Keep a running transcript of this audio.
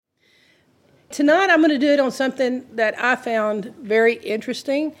Tonight I'm going to do it on something that I found very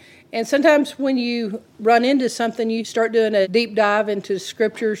interesting. And sometimes when you run into something, you start doing a deep dive into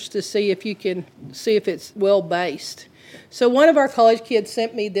scriptures to see if you can see if it's well-based. So one of our college kids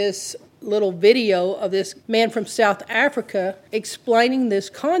sent me this little video of this man from South Africa explaining this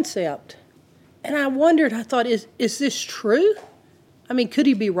concept. And I wondered, I thought, is this true? I mean, could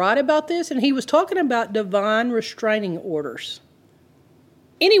he be right about this? And he was talking about divine restraining orders.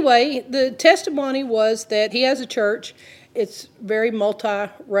 Anyway, the testimony was that he has a church. It's very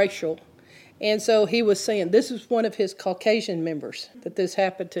multiracial. And so he was saying, this is one of his Caucasian members that this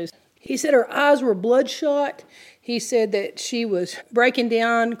happened to. He said her eyes were bloodshot. He said that she was breaking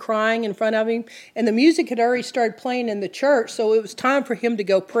down, crying in front of him. And the music had already started playing in the church, so it was time for him to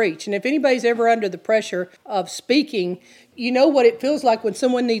go preach. And if anybody's ever under the pressure of speaking, you know what it feels like when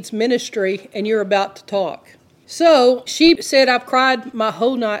someone needs ministry and you're about to talk. So she said, I've cried my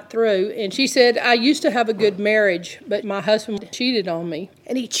whole night through. And she said, I used to have a good marriage, but my husband cheated on me.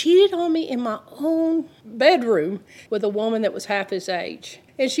 And he cheated on me in my own bedroom with a woman that was half his age.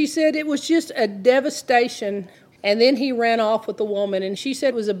 And she said it was just a devastation. And then he ran off with the woman. And she said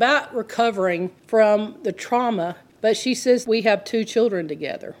it was about recovering from the trauma. But she says we have 2 children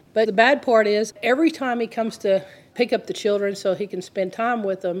together. But the bad part is every time he comes to pick up the children so he can spend time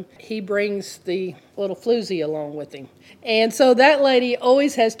with them, he brings the little floozy along with him. And so that lady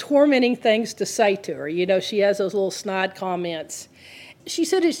always has tormenting things to say to her. You know, she has those little snide comments. She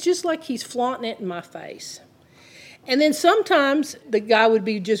said, it's just like he's flaunting it in my face. And then sometimes the guy would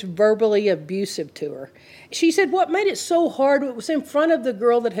be just verbally abusive to her. She said what made it so hard, it was in front of the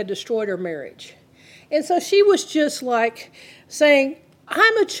girl that had destroyed her marriage. And so she was just like saying,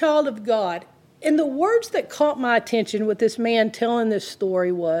 I'm a child of God. And the words that caught my attention with this man telling this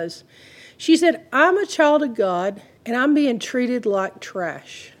story was, she said, I'm a child of God and I'm being treated like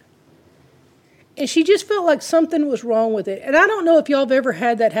trash. And she just felt like something was wrong with it. And I don't know if y'all have ever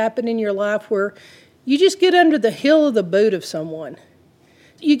had that happen in your life where you just get under the heel of the boot of someone.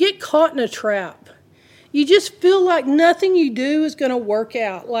 You get caught in a trap. You just feel like nothing you do is going to work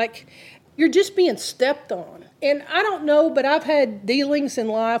out. Like you're just being stepped on. And I don't know, but I've had dealings in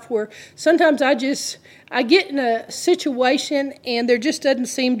life where sometimes I get in a situation and there just doesn't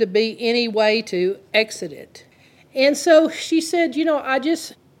seem to be any way to exit it. And so she said,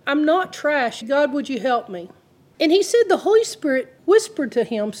 I'm not trash. God, would you help me? And he said the Holy Spirit whispered to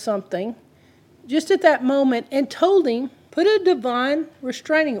him something just at that moment and told him, put a divine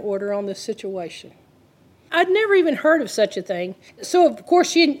restraining order on this situation. I'd never even heard of such a thing. So, of course,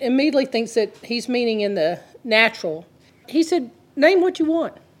 she immediately thinks that he's meaning in the natural. He said, name what you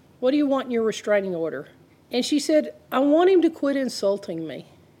want. What do you want in your restraining order? And she said, I want him to quit insulting me.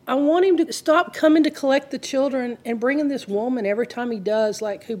 I want him to stop coming to collect the children and bringing this woman every time he does,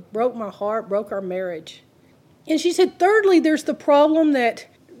 like who broke my heart, broke our marriage. And she said, thirdly, there's the problem that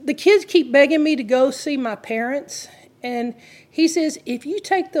the kids keep begging me to go see my parents. And he says, if you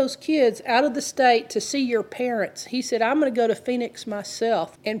take those kids out of the state to see your parents, he said, I'm going to go to Phoenix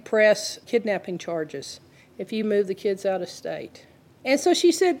myself and press kidnapping charges if you move the kids out of state. And so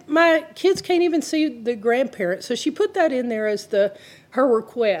she said, my kids can't even see the grandparents. So she put that in there as her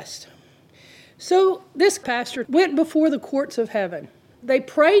request. So this pastor went before the courts of heaven. They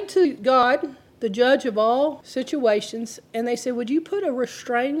prayed to God, the judge of all situations, and they said, would you put a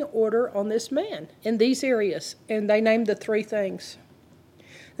restraining order on this man in these areas? And they named the 3 things.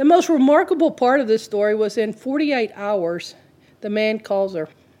 The most remarkable part of this story was in 48 hours, the man calls her,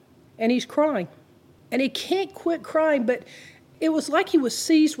 and he's crying. And he can't quit crying, but it was like he was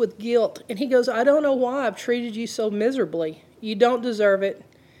seized with guilt. And he goes, I don't know why I've treated you so miserably. You don't deserve it.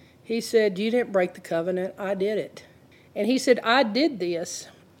 He said, you didn't break the covenant. I did it. And he said, I did this.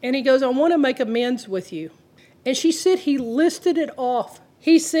 And he goes, I want to make amends with you. And she said he listed it off.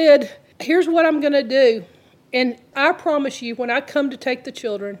 He said, here's what I'm going to do. And I promise you, when I come to take the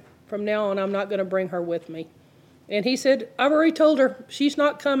children, from now on, I'm not going to bring her with me. And he said, I've already told her she's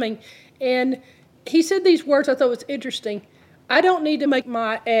not coming. And he said these words I thought was interesting. I don't need to make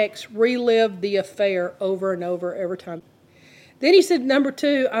my ex relive the affair over and over every time. Then he said, number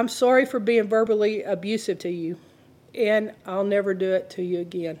 2, I'm sorry for being verbally abusive to you. And I'll never do it to you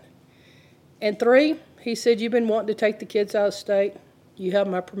again. And 3, he said, you've been wanting to take the kids out of state. You have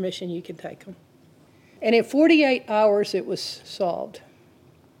my permission, you can take them. And in 48 hours, it was solved.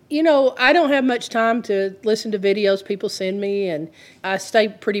 You know, I don't have much time to listen to videos people send me, and I stay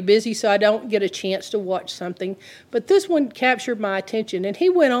pretty busy, so I don't get a chance to watch something. But this one captured my attention, and he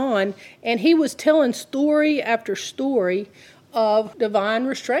went on, and he was telling story after story of divine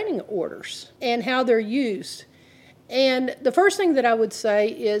restraining orders and how they're used. And the first thing that I would say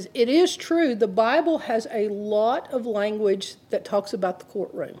is it is true, the Bible has a lot of language that talks about the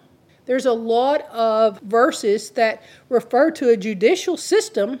courtroom. There's a lot of verses that refer to a judicial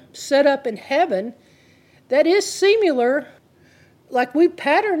system set up in heaven that is similar, like we've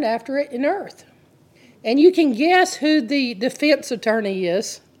patterned after it in earth. And you can guess who the defense attorney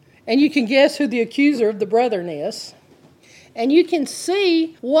is, and you can guess who the accuser of the brethren is, and you can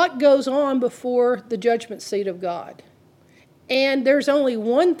see what goes on before the judgment seat of God. And there's only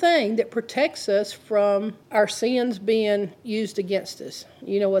one thing that protects us from our sins being used against us.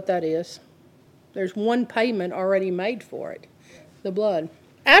 You know what that is? There's one payment already made for it, the blood.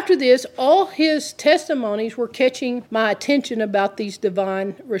 After this, all his testimonies were catching my attention about these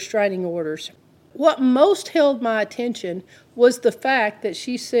divine restraining orders. What most held my attention was the fact that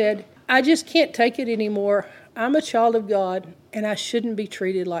she said, I just can't take it anymore. I'm a child of God, and I shouldn't be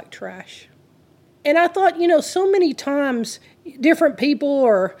treated like trash. And I thought, so many times, different people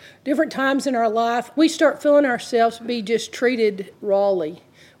or different times in our life, we start feeling ourselves be just treated rawly.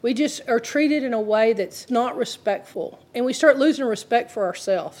 We just are treated in a way that's not respectful. And we start losing respect for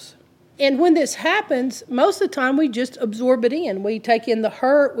ourselves. And when this happens, most of the time we just absorb it in. We take in the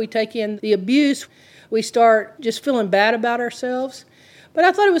hurt, we take in the abuse, we start just feeling bad about ourselves. But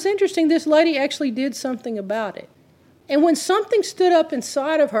I thought it was interesting, this lady actually did something about it. And when something stood up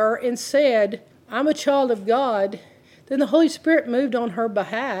inside of her and said, I'm a child of God, then the Holy Spirit moved on her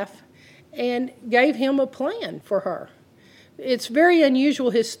behalf and gave him a plan for her. It's very unusual,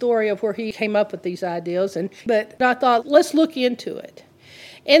 his story of where he came up with these ideas, but I thought, let's look into it.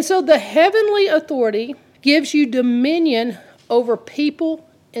 And so the heavenly authority gives you dominion over people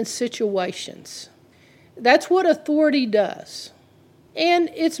and situations. That's what authority does. And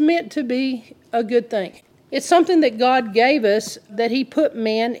it's meant to be a good thing. It's something that God gave us, that he put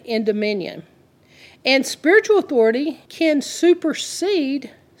man in dominion. And spiritual authority can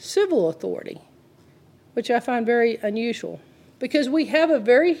supersede civil authority, which I find very unusual. Because we have a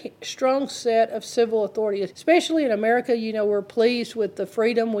very strong set of civil authority, especially in America. We're pleased with the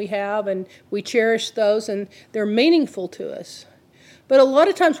freedom we have, and we cherish those, and they're meaningful to us. But a lot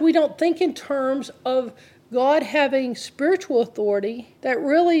of times we don't think in terms of God having spiritual authority that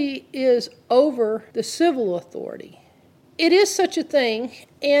really is over the civil authority. It is such a thing,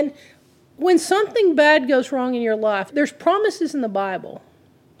 and when something bad goes wrong in your life, there's promises in the Bible,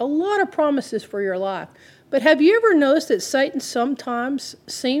 a lot of promises for your life. But have you ever noticed that Satan sometimes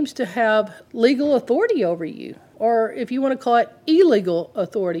seems to have legal authority over you? Or if you want to call it illegal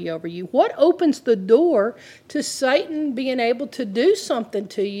authority over you. What opens the door to Satan being able to do something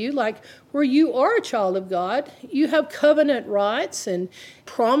to you, like where you are a child of God, you have covenant rights and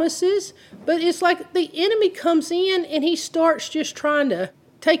promises, but it's like the enemy comes in and he starts just trying to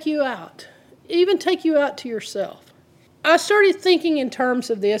take you out, even take you out to yourself. I started thinking in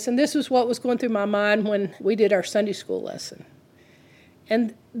terms of this, and this is what was going through my mind when we did our Sunday school lesson.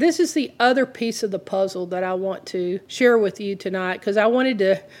 And this is the other piece of the puzzle that I want to share with you tonight, because I wanted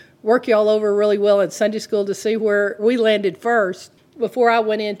to work y'all over really well in Sunday school to see where we landed first before I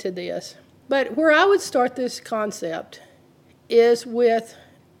went into this. But where I would start this concept is with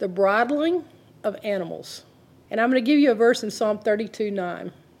the bridling of animals. And I'm going to give you a verse in Psalm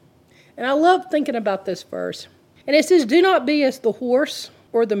 32:9. And I love thinking about this verse. And it says, do not be as the horse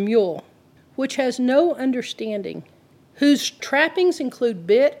or the mule, which has no understanding, whose trappings include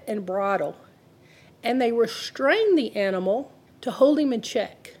bit and bridle, and they restrain the animal to hold him in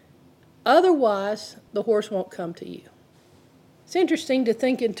check. Otherwise, the horse won't come to you. It's interesting to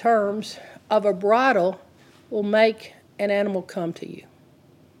think in terms of a bridle will make an animal come to you.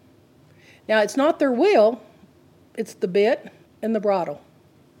 Now, it's not their will, it's the bit and the bridle.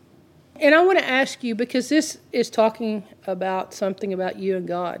 And I want to ask you, because this is talking about something about you and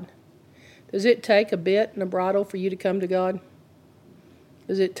God. Does it take a bit and a bridle for you to come to God?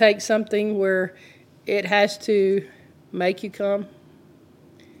 Does it take something where it has to make you come?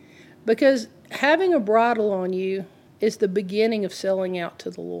 Because having a bridle on you is the beginning of selling out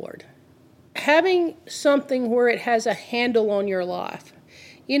to the Lord. Having something where it has a handle on your life.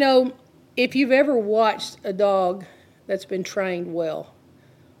 If you've ever watched a dog that's been trained well,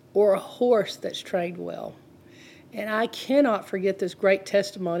 or a horse that's trained well. And I cannot forget this great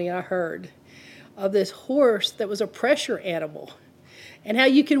testimony I heard of this horse that was a pressure animal, and how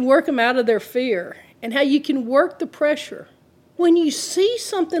you can work them out of their fear, and how you can work the pressure. When you see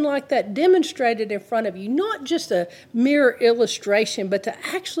something like that demonstrated in front of you, not just a mere illustration, but to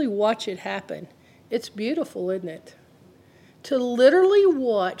actually watch it happen, it's beautiful, isn't it? To literally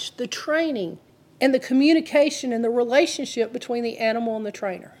watch the training and the communication and the relationship between the animal and the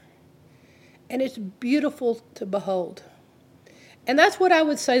trainer. And it's beautiful to behold. And that's what I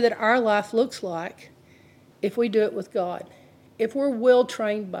would say that our life looks like if we do it with God, if we're well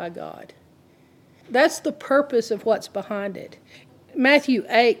trained by God. That's the purpose of what's behind it. Matthew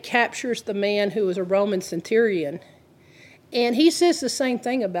 8 captures the man who was a Roman centurion, and he says the same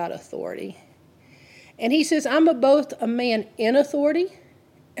thing about authority. And he says, I'm both a man in authority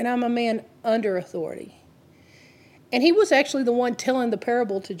and I'm a man under authority. And he was actually the one telling the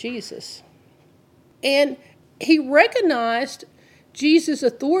parable to Jesus. And he recognized Jesus'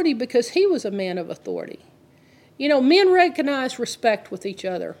 authority because he was a man of authority. You know, men recognize respect with each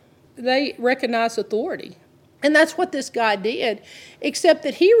other. They recognize authority. And that's what this guy did, except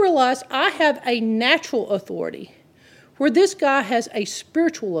that he realized I have a natural authority, where this guy has a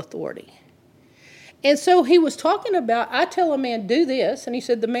spiritual authority. And so he was talking about, I tell a man, do this, and he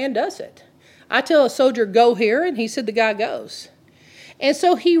said, the man does it. I tell a soldier, go here, and he said, the guy goes. And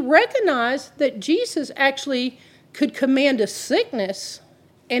so he recognized that Jesus actually could command a sickness,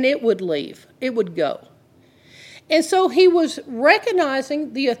 and it would leave. It would go. And so he was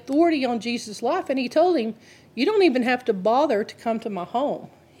recognizing the authority on Jesus' life, and he told him, you don't even have to bother to come to my home.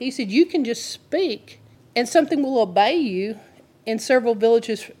 He said, you can just speak, and something will obey you in several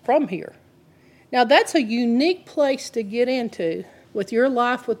villages from here. Now, that's a unique place to get into with your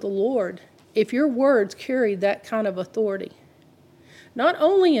life with the Lord if your words carry that kind of authority. Not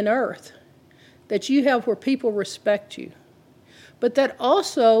only in earth, that you have where people respect you, but that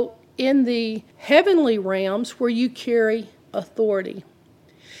also in the heavenly realms where you carry authority.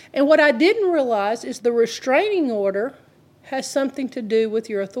 And what I didn't realize is the restraining order has something to do with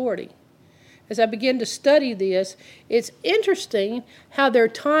your authority. As I begin to study this, it's interesting how they're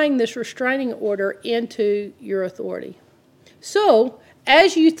tying this restraining order into your authority. So,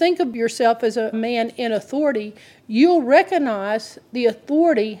 as you think of yourself as a man in authority, you'll recognize the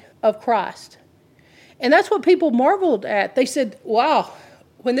authority of Christ. And that's what people marveled at. They said, wow,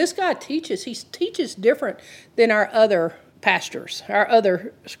 when this guy teaches, he teaches different than our other pastors, our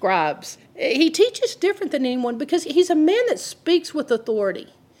other scribes. He teaches different than anyone because he's a man that speaks with authority.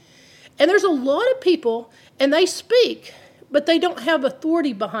 And there's a lot of people, and they speak, but they don't have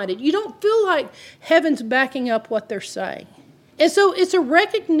authority behind it. You don't feel like heaven's backing up what they're saying. And so it's a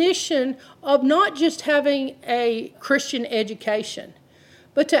recognition of not just having a Christian education,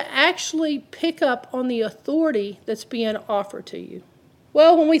 but to actually pick up on the authority that's being offered to you.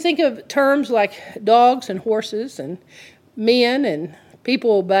 Well, when we think of terms like dogs and horses and men and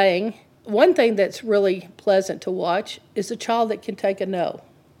people obeying, one thing that's really pleasant to watch is a child that can take a no.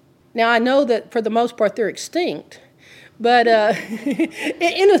 Now, I know that for the most part they're extinct, but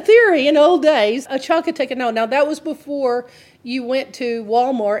in a theory, in old days, a child could take a no. Now, that was before you went to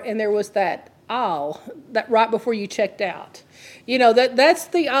Walmart and there was that aisle that right before you checked out. You know, that's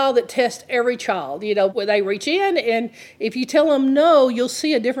the aisle that tests every child. You know, where they reach in, and if you tell them no, you'll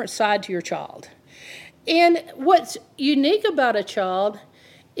see a different side to your child. And what's unique about a child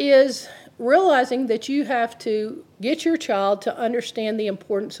is realizing that you have to get your child to understand the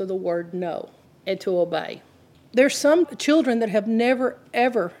importance of the word no and to obey. There's some children that have never,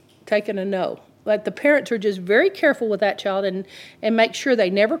 ever taken a no. Like the parents are just very careful with that child and make sure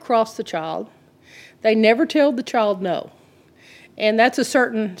they never cross the child. They never tell the child no. And that's a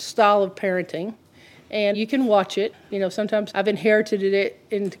certain style of parenting. And you can watch it. You know, sometimes I've inherited it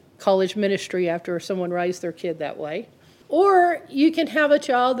in college ministry after someone raised their kid that way. Or you can have a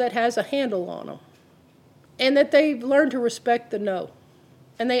child that has a handle on them and that they've learned to respect the no.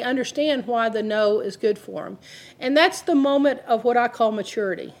 And they understand why the no is good for them. And that's the moment of what I call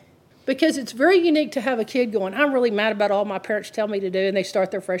maturity. Because it's very unique to have a kid going, I'm really mad about all my parents tell me to do, and they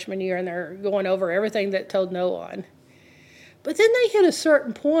start their freshman year and they're going over everything that told no on. But then they hit a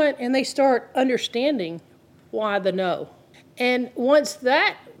certain point and they start understanding why the no. And once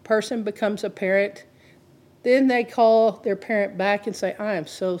that person becomes a parent, then they call their parent back and say, I am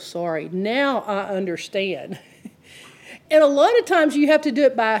so sorry. Now I understand. And a lot of times you have to do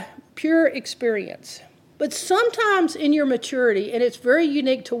it by pure experience. But sometimes in your maturity, and it's very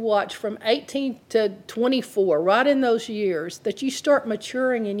unique to watch from 18 to 24, right in those years, that you start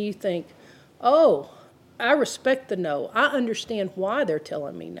maturing and you think, oh, I respect the no. I understand why they're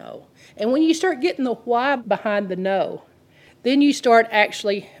telling me no. And when you start getting the why behind the no, then you start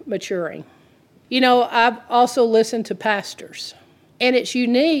actually maturing. You know, I've also listened to pastors, and it's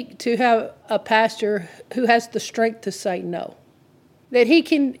unique to have a pastor who has the strength to say no. That he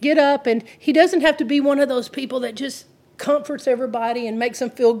can get up and he doesn't have to be one of those people that just comforts everybody and makes them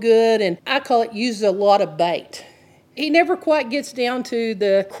feel good, and I call it uses a lot of bait. He never quite gets down to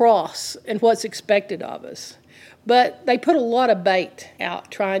the cross and what's expected of us. But they put a lot of bait out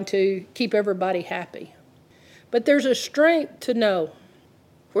trying to keep everybody happy. But there's a strength to know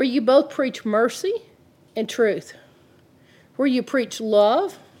where you both preach mercy and truth, where you preach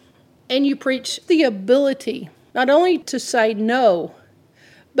love and you preach the ability not only to say no,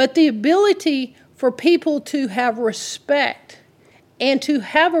 but the ability for people to have respect and to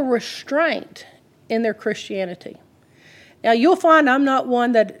have a restraint in their Christianity. Now, you'll find I'm not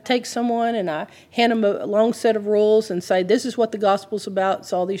one that takes someone and I hand them a long set of rules and say, this is what the gospel's about,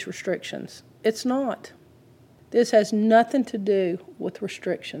 it's all these restrictions. It's not. This has nothing to do with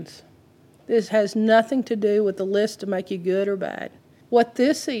restrictions. This has nothing to do with the list to make you good or bad. What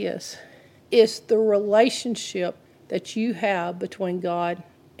this is the relationship that you have between God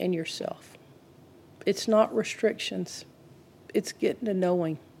and yourself. It's not restrictions. It's getting to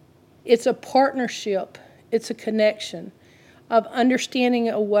knowing. It's a partnership. It's a connection of understanding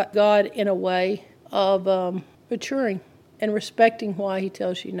what God in a way of maturing and respecting why he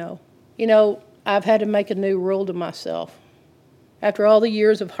tells you no. You know, I've had to make a new rule to myself. After all the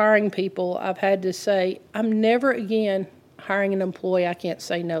years of hiring people, I've had to say, I'm never again hiring an employee I can't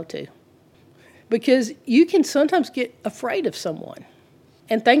say no to. Because you can sometimes get afraid of someone.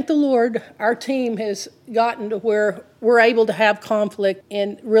 And thank the Lord, our team has gotten to where we're able to have conflict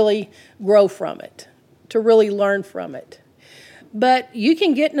and really grow from it, to really learn from it. But you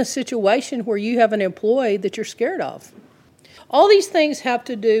can get in a situation where you have an employee that you're scared of. All these things have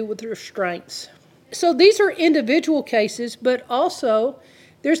to do with restraints. So these are individual cases, but also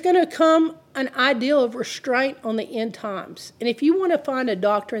there's going to come an ideal of restraint on the end times. And if you want to find a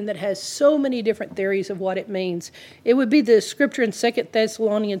doctrine that has so many different theories of what it means, it would be the scripture in 2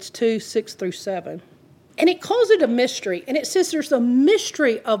 Thessalonians 2, 6 through 7. And it calls it a mystery. And it says there's a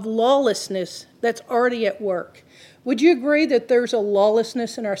mystery of lawlessness that's already at work. Would you agree that there's a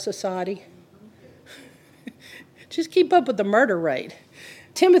lawlessness in our society? Just keep up with the murder rate.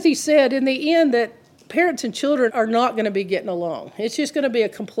 Timothy said in the end that parents and children are not going to be getting along. It's just going to be a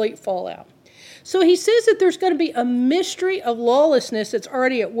complete fallout. So he says that there's going to be a mystery of lawlessness that's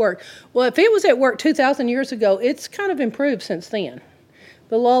already at work. Well, if it was at work 2,000 years ago, it's kind of improved since then,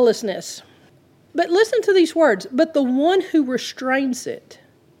 the lawlessness. But listen to these words. But the one who restrains it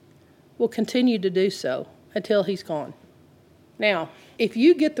will continue to do so until he's gone. Now, if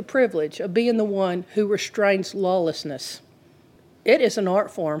you get the privilege of being the one who restrains lawlessness, it is an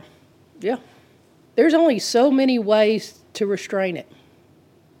art form. Yeah. There's only so many ways to restrain it.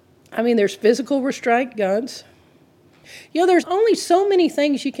 I mean, there's physical restraint, guns. You know, there's only so many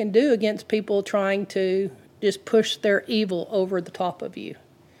things you can do against people trying to just push their evil over the top of you.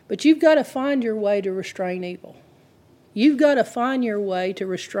 But you've got to find your way to restrain evil. You've got to find your way to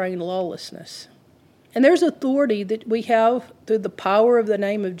restrain lawlessness. And there's authority that we have through the power of the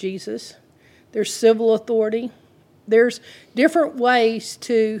name of Jesus. There's civil authority. There's different ways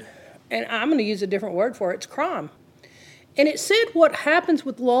to, and I'm going to use a different word for it, it's crime. And it said what happens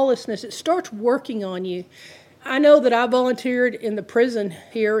with lawlessness, it starts working on you. I know that I volunteered in the prison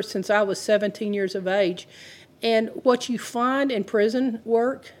here since I was 17 years of age. And what you find in prison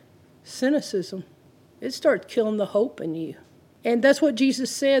work, cynicism, it starts killing the hope in you. And that's what Jesus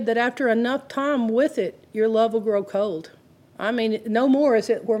said, that after enough time with it, your love will grow cold. I mean, no more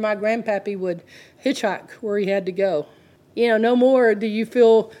is it where my grandpappy would hitchhike where he had to go. You know, no more do you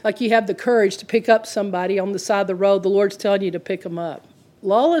feel like you have the courage to pick up somebody on the side of the road. The Lord's telling you to pick them up.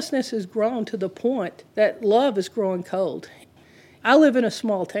 Lawlessness has grown to the point that love is growing cold. I live in a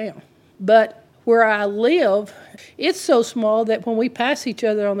small town, but where I live, it's so small that when we pass each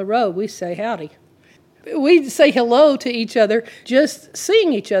other on the road, we say howdy. We say hello to each other just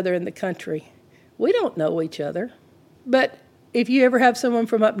seeing each other in the country. We don't know each other. But if you ever have someone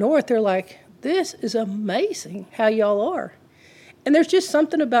from up north, they're like, this is amazing how y'all are. And there's just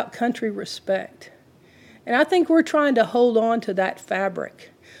something about country respect. And I think we're trying to hold on to that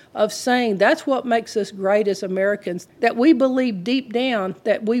fabric of saying that's what makes us great as Americans, that we believe deep down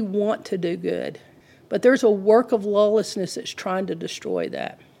that we want to do good. But there's a work of lawlessness that's trying to destroy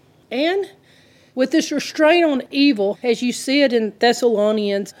that. And with this restraint on evil, as you see it in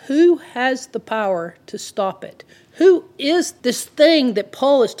Thessalonians, who has the power to stop it? Who is this thing that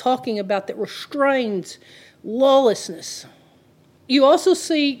Paul is talking about that restrains lawlessness? You also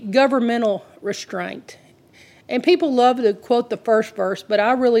see governmental restraint. And people love to quote the first verse, but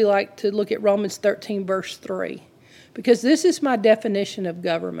I really like to look at Romans 13, verse 3, because this is my definition of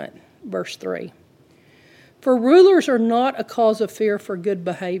government, verse 3. For rulers are not a cause of fear for good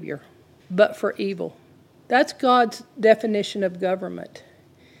behavior, but for evil. That's God's definition of government.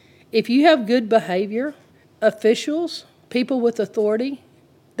 If you have good behavior, officials, people with authority,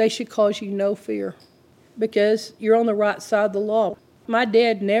 they should cause you no fear. because you're on the right side of the law. My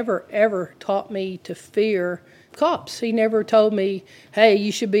dad never, ever taught me to fear cops. He never told me, hey,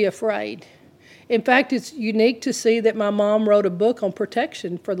 you should be afraid. In fact, it's unique to see that my mom wrote a book on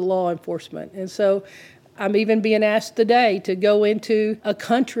protection for the law enforcement. And so I'm even being asked today to go into a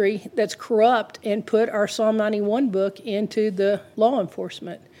country that's corrupt and put our Psalm 91 book into the law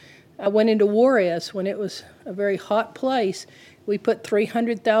enforcement. I went into Juarez when it was a very hot place. We put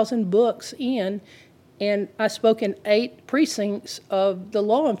 300,000 books in, and I spoke in 8 precincts of the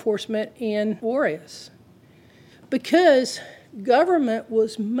law enforcement in Juarez. Because government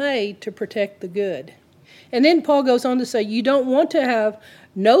was made to protect the good. And then Paul goes on to say, you don't want to have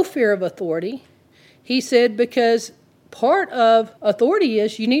no fear of authority. He said, because part of authority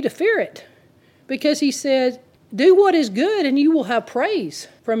is you need to fear it. Because he said, do what is good and you will have praise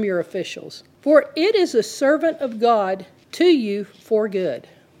from your officials. For it is a servant of God to you for good.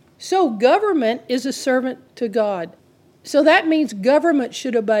 So government is a servant to God. So that means government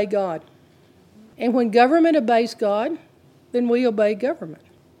should obey God. And when government obeys God, then we obey government.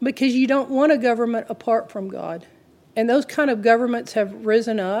 Because you don't want a government apart from God. And those kind of governments have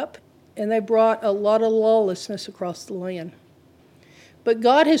risen up, and they brought a lot of lawlessness across the land. But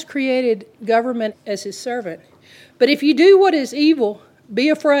God has created government as his servant. But if you do what is evil, be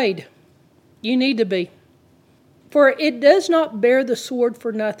afraid. You need to be. For it does not bear the sword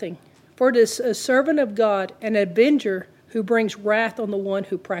for nothing. For it is a servant of God, an avenger who brings wrath on the one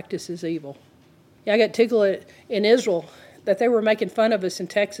who practices evil. Yeah, I got tickled in Israel that they were making fun of us in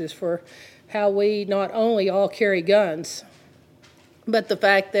Texas for how we not only all carry guns, but the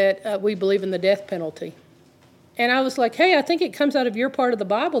fact that we believe in the death penalty. And I was like, hey, I think it comes out of your part of the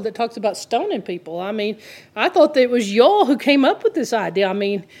Bible that talks about stoning people. I mean, I thought that it was y'all who came up with this idea. I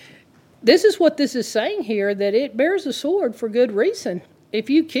mean, this is what this is saying here, that it bears a sword for good reason. If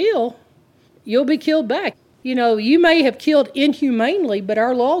you kill, you'll be killed back. You know, you may have killed inhumanely, but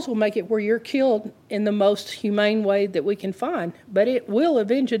our laws will make it where you're killed in the most humane way that we can find. But it will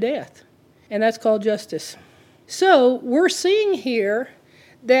avenge a death, and that's called justice. So we're seeing here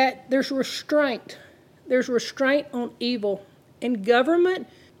that there's restraint. There's restraint on evil. And government,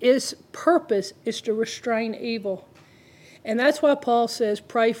 its purpose is to restrain evil. And that's why Paul says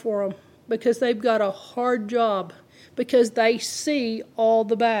pray for them, because they've got a hard job, because they see all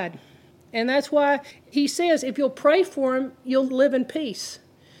the bad. And that's why he says if you'll pray for them, you'll live in peace.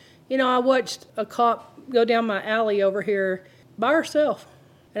 You know, I watched a cop go down my alley over here by herself,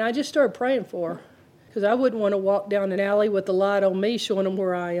 and I just started praying for her because I wouldn't want to walk down an alley with the light on me showing them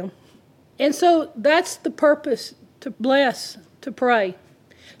where I am. And so that's the purpose, to bless, to pray.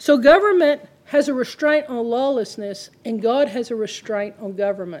 So government has a restraint on lawlessness, and God has a restraint on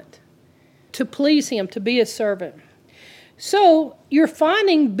government to please him, to be a servant. So you're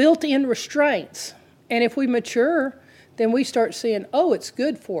finding built-in restraints. And if we mature, then we start seeing, oh, it's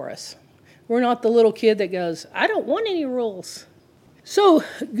good for us. We're not the little kid that goes, I don't want any rules. So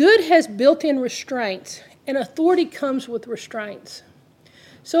good has built-in restraints, and authority comes with restraints.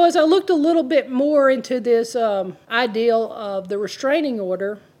 So as I looked a little bit more into this ideal of the restraining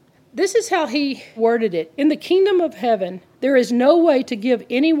order, this is how he worded it. In the kingdom of heaven, there is no way to give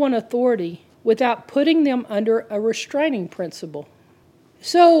anyone authority without putting them under a restraining principle.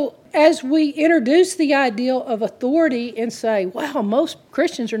 So as we introduce the ideal of authority and say, wow, most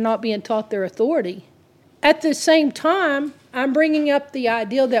Christians are not being taught their authority, at the same time, I'm bringing up the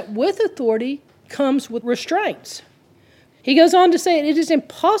ideal that with authority comes with restraints. He goes on to say it is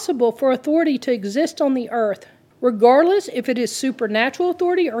impossible for authority to exist on the earth, regardless if it is supernatural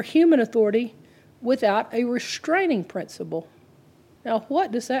authority or human authority, without a restraining principle. Now,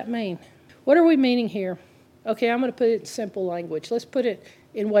 what does that mean? What are we meaning here? Okay, I'm going to put it in simple language. Let's put it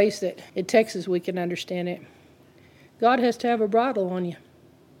in ways that in Texas we can understand it. God has to have a bridle on you.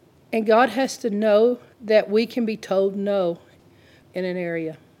 And God has to know that we can be told no in an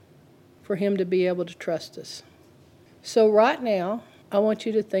area for him to be able to trust us. So right now, I want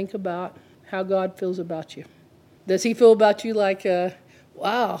you to think about how God feels about you. Does he feel about you like,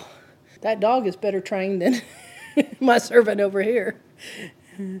 wow, that dog is better trained than my servant over here?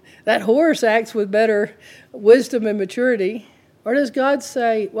 That horse acts with better wisdom and maturity. Or does God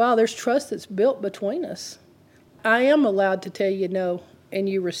say, wow, there's trust that's built between us. I am allowed to tell you no, and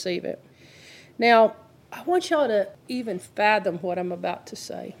you receive it. Now, I want y'all to even fathom what I'm about to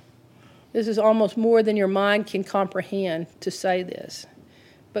say. This is almost more than your mind can comprehend to say this.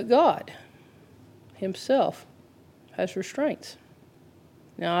 But God himself has restraints.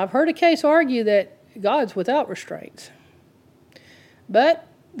 Now, I've heard a case argue that God's without restraints. But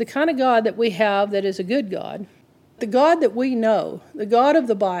the kind of God that we have that is a good God, the God that we know, the God of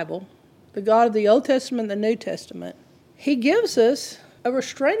the Bible, the God of the Old Testament and the New Testament, he gives us a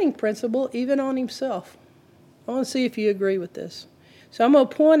restraining principle even on himself. I want to see if you agree with this. So I'm going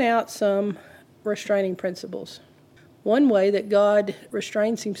to point out some restraining principles. One way that God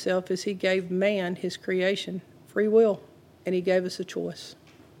restrains himself is he gave man, his creation, free will, and he gave us a choice.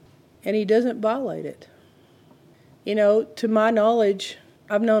 And he doesn't violate it. You know, to my knowledge,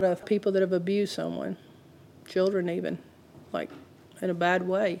 I've known of people that have abused someone, children even, like in a bad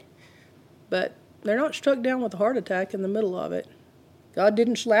way. But they're not struck down with a heart attack in the middle of it. God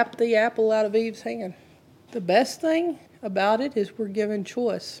didn't slap the apple out of Eve's hand. The best thing about it is we're given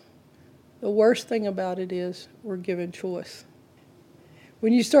choice. The worst thing about it is we're given choice.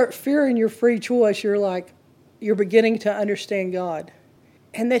 When you start fearing your free choice, you're beginning to understand God.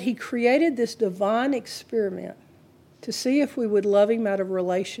 And that he created this divine experiment to see if we would love him out of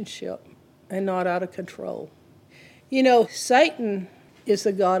relationship and not out of control. You know, Satan is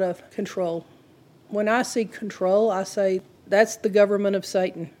the god of control. When I see control, I say that's the government of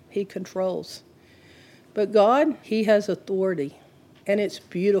Satan. He controls. But God, he has authority, and it's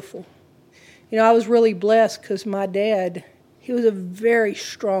beautiful. You know, I was really blessed because my dad, he was a very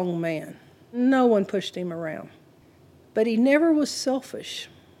strong man. No one pushed him around. But he never was selfish.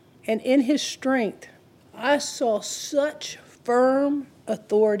 And in his strength, I saw such firm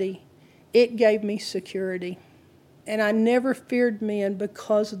authority. It gave me security. And I never feared men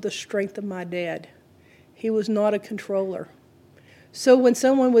because of the strength of my dad. He was not a controller. So when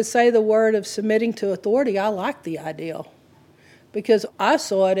someone would say the word of submitting to authority, I liked the idea because I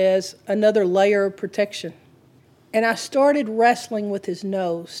saw it as another layer of protection. And I started wrestling with his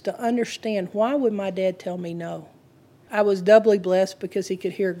no's to understand, why would my dad tell me no? I was doubly blessed because he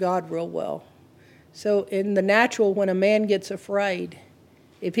could hear God real well. So in the natural, when a man gets afraid,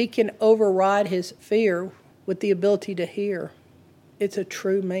 if he can override his fear with the ability to hear, it's a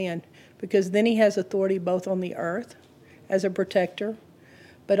true man, because then he has authority both on the earth as a protector,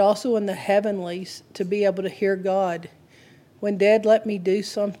 but also in the heavenlies to be able to hear God. When Dad let me do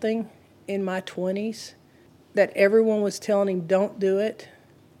something in my 20s that everyone was telling him, don't do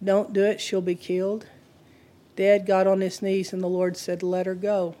it, she'll be killed. Dad got on his knees and the Lord said, let her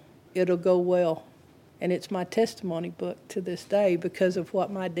go. It'll go well. And it's my testimony book to this day because of what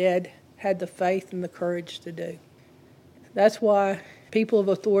my dad had the faith and the courage to do. That's why people of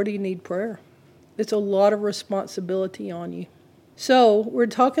authority need prayer. It's a lot of responsibility on you. So we're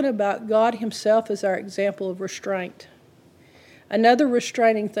talking about God himself as our example of restraint. Another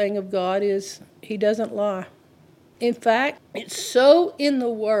restraining thing of God is he doesn't lie. In fact, it's so in the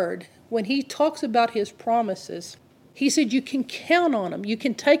Word. When he talks about his promises, he said you can count on him. You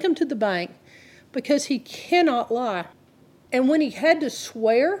can take him to the bank because he cannot lie. And when he had to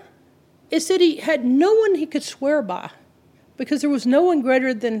swear, it said he had no one he could swear by because there was no one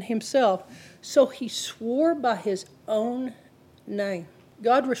greater than himself. So he swore by his own name.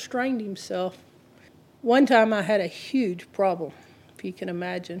 God restrained himself. One time I had a huge problem, if you can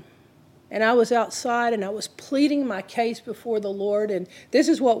imagine. And I was outside and I was pleading my case before the Lord. And this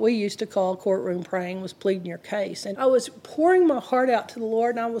is what we used to call courtroom praying, was pleading your case. And I was pouring my heart out to the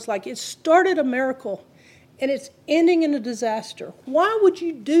Lord, and I was like, it started a miracle and it's ending in a disaster. Why would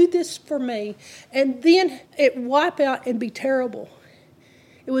you do this for me and then it wipe out and be terrible?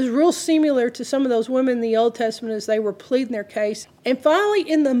 It was real similar to some of those women in the Old Testament as they were pleading their case. And finally,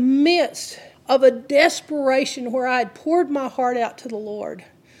 in the midst of a desperation where I had poured my heart out to the Lord,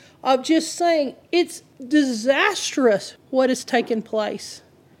 of just saying, it's disastrous what has taken place,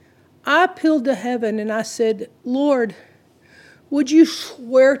 I appealed to heaven and I said, Lord, would you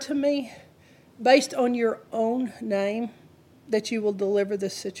swear to me, based on your own name, that you will deliver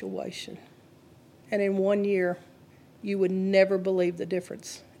this situation? And in 1 year, you would never believe the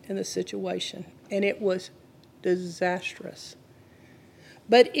difference in the situation. And it was disastrous.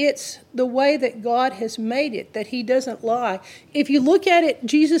 But it's the way that God has made it, that he doesn't lie. If you look at it,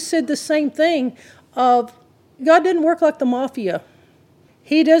 Jesus said the same thing of, God doesn't work like the mafia.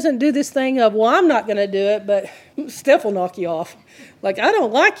 He doesn't do this thing of, well, I'm not going to do it, but Steph will knock you off. Like, I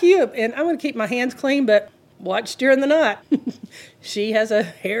don't like you, and I'm going to keep my hands clean, but watch during the night. She has a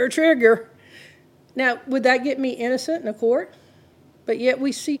hair trigger. Now, would that get me innocent in a court? But yet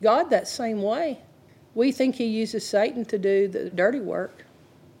we see God that same way. We think he uses Satan to do the dirty work.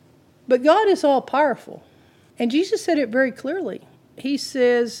 But God is all-powerful. And Jesus said it very clearly. He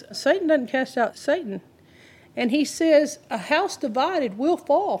says, Satan doesn't cast out Satan. And he says, a house divided will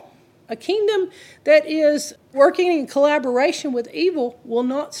fall. A kingdom that is working in collaboration with evil will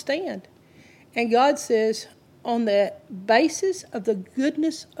not stand. And God says, on the basis of the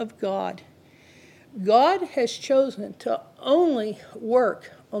goodness of God, God has chosen to only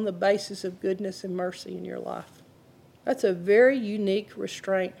work on the basis of goodness and mercy in your life. That's a very unique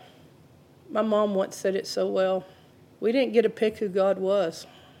restraint. My mom once said it so well. We didn't get to pick who God was.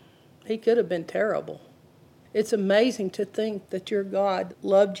 He could have been terrible. It's amazing to think that your God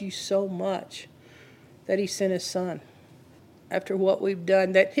loved you so much that he sent his son after what we've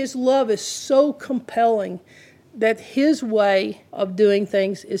done, that his love is so compelling that his way of doing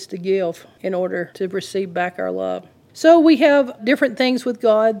things is to give in order to receive back our love. So we have different things with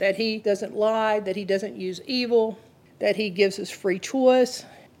God, that he doesn't lie, that he doesn't use evil, that he gives us free choice,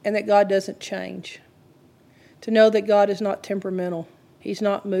 and that God doesn't change. To know that God is not temperamental. He's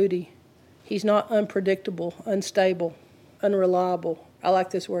not moody. He's not unpredictable, unstable, unreliable. I like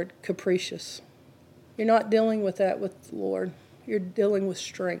this word, capricious. You're not dealing with that with the Lord. You're dealing with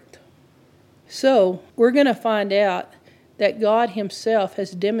strength. So we're going to find out that God himself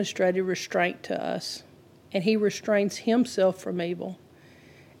has demonstrated restraint to us. And he restrains himself from evil.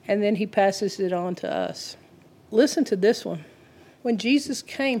 And then he passes it on to us. Listen to this one. When Jesus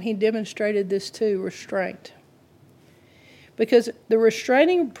came, he demonstrated this too, restraint. Because the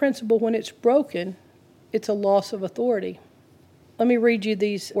restraining principle, when it's broken, it's a loss of authority. Let me read you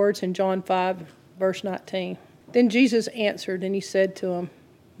these words in John 5, verse 19. Then Jesus answered, and he said to him,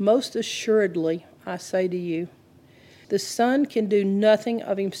 most assuredly, I say to you, the Son can do nothing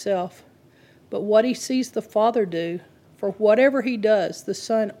of himself, but what he sees the Father do, for whatever he does, the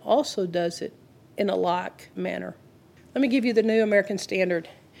Son also does it in a like manner. Let me give you the New American Standard.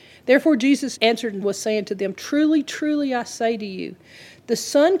 Therefore Jesus answered and was saying to them, truly, truly, I say to you, the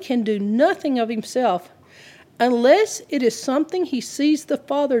Son can do nothing of himself, unless it is something he sees the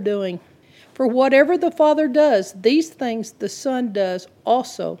Father doing. For whatever the Father does, these things the Son does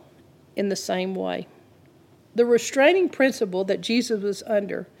also in the same way. The restraining principle that Jesus was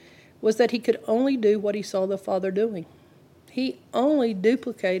under was that he could only do what he saw the Father doing. He only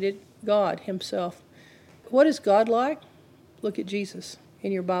duplicated God himself. What is God like? Look at Jesus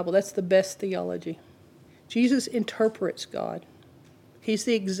in your Bible. That's the best theology. Jesus interprets God. He's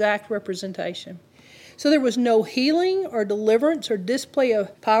the exact representation. So there was no healing or deliverance or display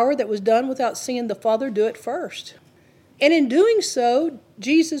of power that was done without seeing the Father do it first. And in doing so,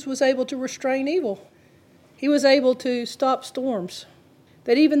 Jesus was able to restrain evil. He was able to stop storms,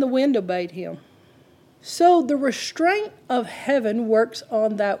 that even the wind obeyed him. So the restraint of heaven works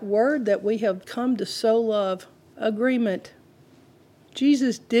on that word that we have come to so love, agreement.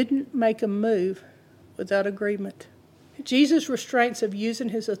 Jesus didn't make a move without agreement. Jesus' restraints of using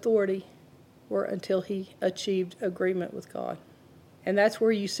his authority were until he achieved agreement with God. And that's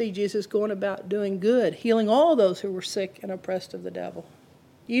where you see Jesus going about doing good, healing all those who were sick and oppressed of the devil.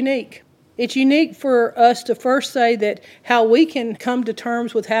 Unique. It's unique for us to first say that how we can come to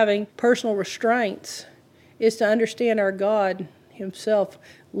terms with having personal restraints is to understand our God himself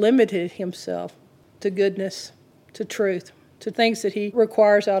limited himself to goodness, to truth, to things that he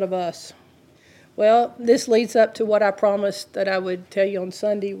requires out of us. Well, this leads up to what I promised that I would tell you on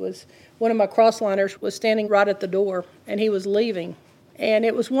Sunday. Was one of my crossliners was standing right at the door, and he was leaving. And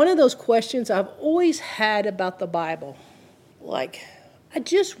it was one of those questions I've always had about the Bible. Like, I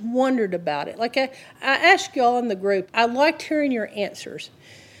just wondered about it. Like, I asked y'all in the group, I liked hearing your answers.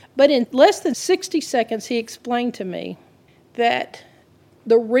 But in less than 60 seconds, he explained to me that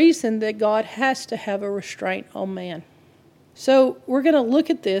the reason that God has to have a restraint on man. So we're going to look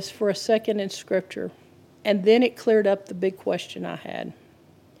at this for a second in Scripture, and then it cleared up the big question I had.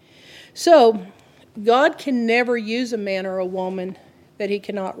 So God can never use a man or a woman that he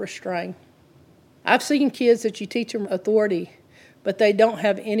cannot restrain. I've seen kids that you teach them authority, but they don't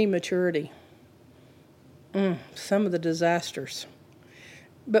have any maturity. Some of the disasters.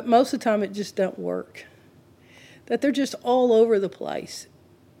 But most of the time it just don't work. That they're just all over the place.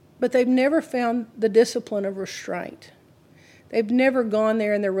 But they've never found the discipline of restraint. They've never gone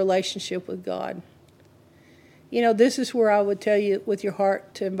there in their relationship with God. You know, this is where I would tell you with your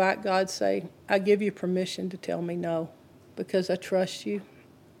heart to invite God, say, I give you permission to tell me no, because I trust you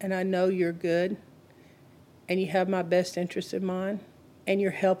and I know you're good and you have my best interest in mind and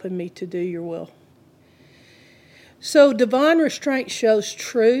you're helping me to do your will. So divine restraint shows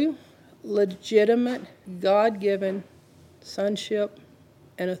true, legitimate, God-given sonship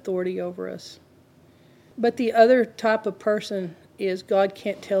and authority over us. But the other type of person is God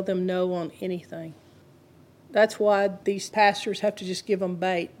can't tell them no on anything. That's why these pastors have to just give them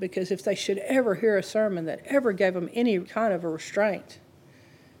bait, because if they should ever hear a sermon that ever gave them any kind of a restraint,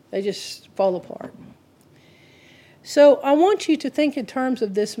 they just fall apart. So I want you to think in terms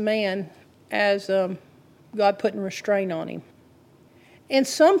of this man as God putting restraint on him. And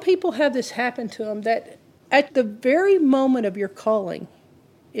some people have this happen to them that at the very moment of your calling,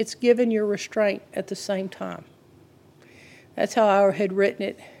 it's given your restraint at the same time. That's how I had written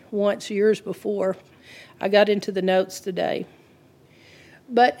it once years before. I got into the notes today.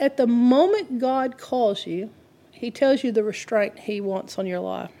 But at the moment God calls you, he tells you the restraint he wants on your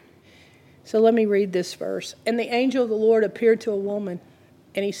life. So let me read this verse. And the angel of the Lord appeared to a woman,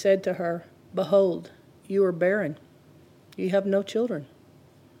 and he said to her, Behold, you are barren. You have no children.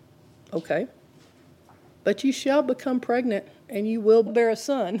 Okay. But you shall become pregnant, and you will bear a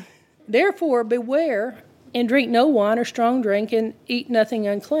son. Therefore, beware, and drink no wine or strong drink, and eat nothing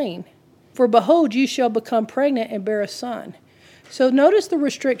unclean. For behold, you shall become pregnant and bear a son. So notice the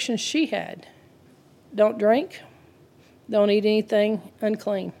restrictions she had. Don't drink. Don't eat anything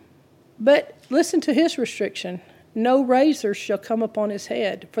unclean. But listen to his restriction. No razor shall come upon his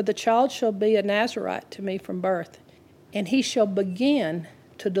head, for the child shall be a Nazarite to me from birth, and he shall begin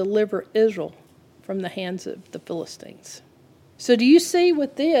to deliver Israel from the hands of the Philistines. So do you see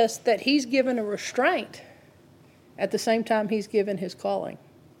with this that he's given a restraint at the same time he's given his calling?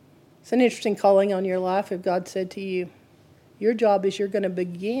 It's an interesting calling on your life if God said to you, your job is you're going to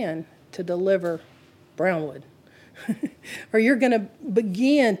begin to deliver Brownwood. Or you're going to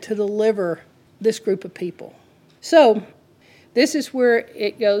begin to deliver this group of people. So this is where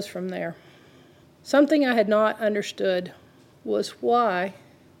it goes from there. Something I had not understood was why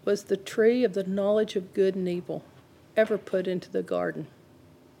was the tree of the knowledge of good and evil ever put into the garden?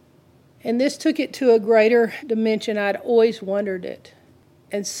 And this took it to a greater dimension. I'd always wondered it.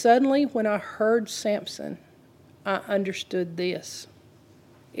 And suddenly when I heard Samson, I understood this.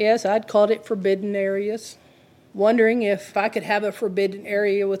 Yes, I'd called it forbidden areas, wondering if I could have a forbidden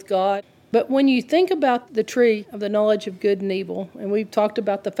area with God. But when you think about the tree of the knowledge of good and evil, and we've talked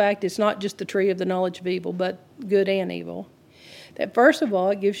about the fact it's not just the tree of the knowledge of evil, but good and evil, that first of all,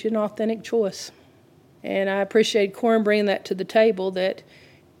 it gives you an authentic choice. And I appreciate Corin bringing that to the table, that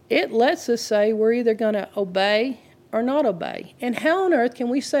it lets us say we're either going to obey or not obey. And how on earth can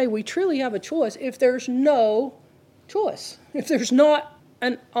we say we truly have a choice if there's no choice, if there's not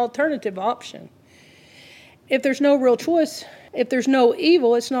an alternative option? If there's no real choice, if there's no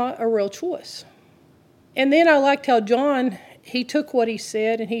evil, it's not a real choice. And then I liked how John, he took what he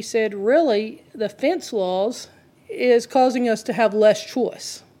said and he said, really, the fence laws is causing us to have less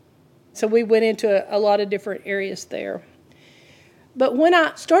choice. So we went into a lot of different areas there. But when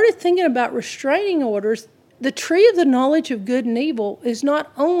I started thinking about restraining orders, the tree of the knowledge of good and evil is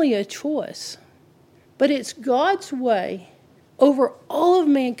not only a choice, but it's God's way over all of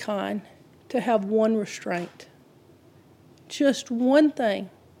mankind to have one restraint. Just one thing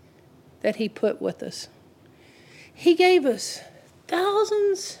that he put with us. He gave us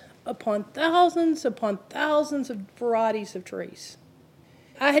thousands upon thousands upon thousands of varieties of trees.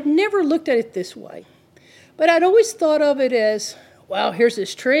 I had never looked at it this way, but I'd always thought of it as, well, here's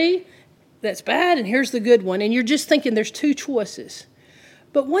this tree that's bad, and here's the good one. And you're just thinking there's two choices.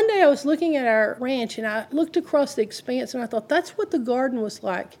 But one day I was looking at our ranch, and I looked across the expanse, and I thought, that's what the garden was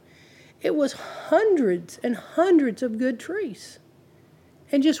like. It was hundreds and hundreds of good trees,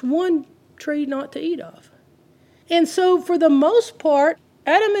 and just one tree not to eat of. And so for the most part,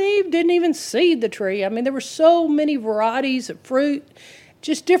 Adam and Eve didn't even seed the tree. I mean, there were so many varieties of fruit,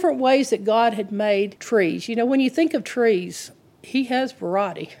 just different ways that God had made trees. You know, when you think of trees, he has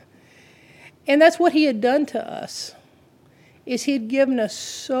variety. And that's what he had done to us, is he had given us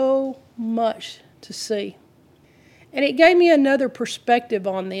so much to see. And it gave me another perspective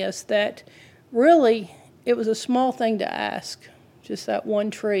on this, that really it was a small thing to ask, just that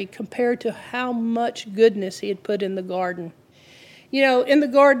one tree, compared to how much goodness he had put in the garden. You know, in the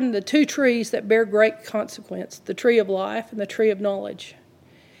garden, the two trees that bear great consequence, the tree of life and the tree of knowledge.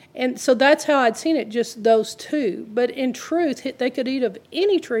 And so that's how I'd seen it, just those two. But in truth, they could eat of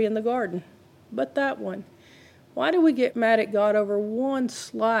any tree in the garden, but that one. Why do we get mad at God over one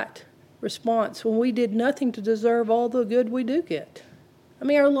slight response when we did nothing to deserve all the good we do get? I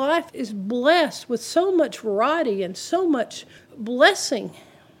mean, our life is blessed with so much variety and so much blessing,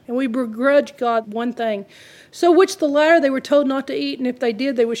 and we begrudge God one thing. So which the latter they were told not to eat, and if they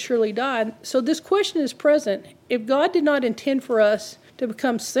did, they would surely die. So this question is present. If God did not intend for us to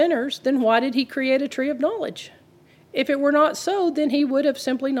become sinners, then why did he create a tree of knowledge? If it were not so, then he would have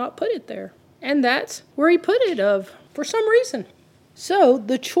simply not put it there. And that's where he put it for some reason. So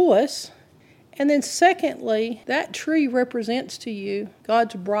the choice, and then secondly, that tree represents to you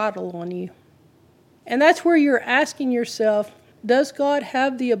God's bridle on you. And that's where you're asking yourself, does God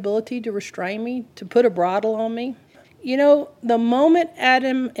have the ability to restrain me, to put a bridle on me? You know, the moment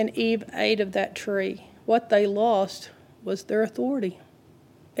Adam and Eve ate of that tree, what they lost was their authority.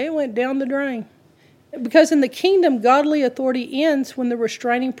 It went down the drain. Because in the kingdom, godly authority ends when the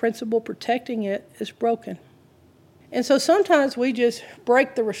restraining principle protecting it is broken. And so sometimes we just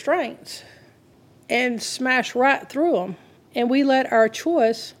break the restraints and smash right through them, and we let our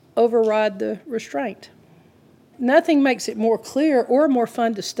choice override the restraint. Nothing makes it more clear or more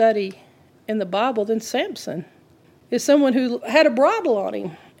fun to study in the Bible than Samson. It's someone who had a bridle on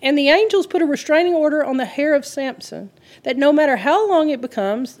him. And the angels put a restraining order on the hair of Samson, that no matter how long it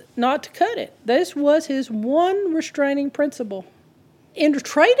becomes, not to cut it. This was his one restraining principle. In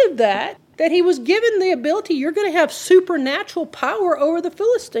trade of that he was given the ability, you're going to have supernatural power over the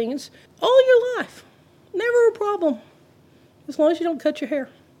Philistines all your life. Never a problem, as long as you don't cut your hair.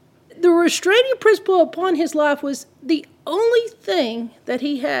 The restraining principle upon his life was the only thing that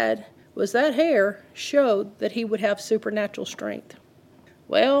he had was that hair showed that he would have supernatural strength.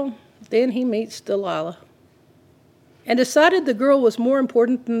 Well, then he meets Delilah and decided the girl was more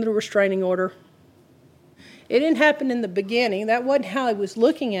important than the restraining order. It didn't happen in the beginning. That wasn't how he was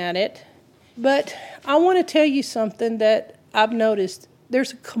looking at it. But I want to tell you something that I've noticed.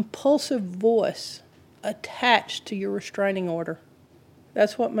 There's a compulsive voice attached to your restraining order.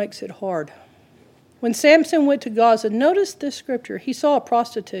 That's what makes it hard. When Samson went to Gaza, notice this scripture. He saw a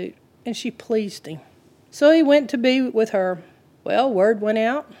prostitute, and she pleased him. So he went to be with her. Well, word went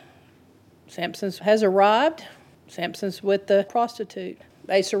out. Samson has arrived. Samson's with the prostitute.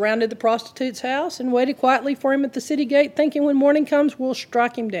 They surrounded the prostitute's house and waited quietly for him at the city gate, thinking when morning comes, we'll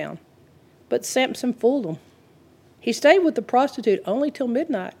strike him down. But Samson fooled them. He stayed with the prostitute only till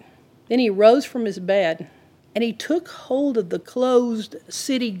midnight. Then he rose from his bed, and he took hold of the closed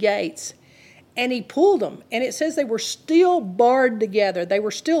city gates, and he pulled them. And it says they were still barred together. They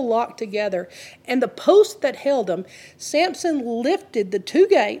were still locked together. And the post that held them, Samson lifted the two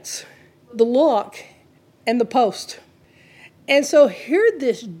gates, the lock, and the post. And so here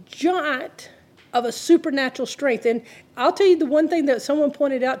this giant of a supernatural strength. And I'll tell you the one thing that someone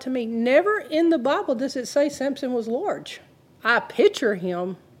pointed out to me, never in the Bible does it say Samson was large. I picture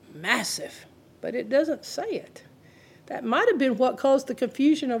him massive, but it doesn't say it. That might have been what caused the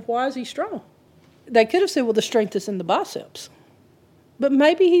confusion of why is he strong. They could have said, well, the strength is in the biceps. But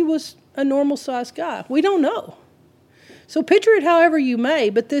maybe he was a normal-sized guy. We don't know. So picture it however you may,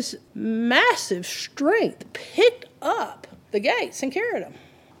 but this massive strength picked up the gates and carried them.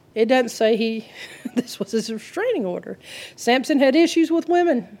 It doesn't say this was his restraining order. Samson had issues with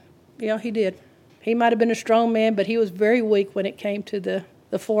women. Yeah, he did. He might have been a strong man, but he was very weak when it came to the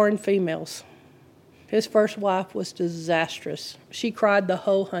foreign females. His first wife was disastrous. She cried the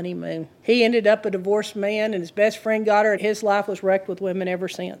whole honeymoon. He ended up a divorced man, and his best friend got her, and his life was wrecked with women ever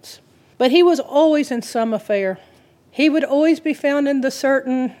since. But he was always in some affair. He would always be found in the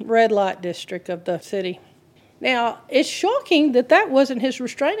certain red light district of the city. Now, it's shocking that wasn't his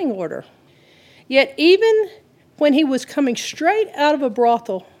restraining order. Yet even when he was coming straight out of a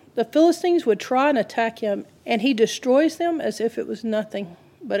brothel, the Philistines would try and attack him, and he destroys them as if it was nothing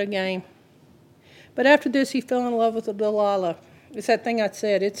but a game. But after this, he fell in love with Delilah. It's that thing I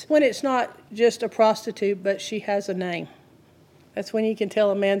said. It's when it's not just a prostitute, but she has a name. That's when you can tell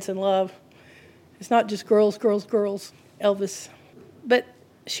a man's in love. It's not just girls, girls, girls, Elvis. But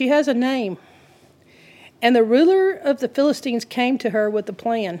she has a name. And the ruler of the Philistines came to her with a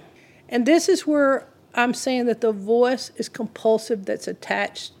plan. And this is where I'm saying that the voice is compulsive that's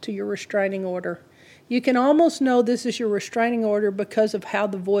attached to your restraining order. You can almost know this is your restraining order because of how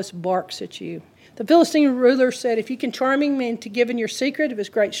the voice barks at you. The Philistine ruler said, if you can charm him into giving your secret of his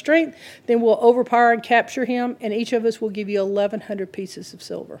great strength, then we'll overpower and capture him, and each of us will give you 1,100 pieces of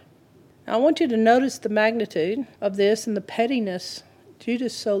silver. Now, I want you to notice the magnitude of this and the pettiness.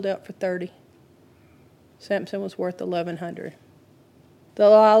 Judas sold out for 30. Samson was worth 1,100.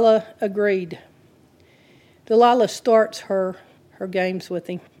 Delilah agreed. Delilah starts her games with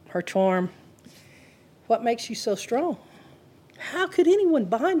him, her charm. What makes you so strong? How could anyone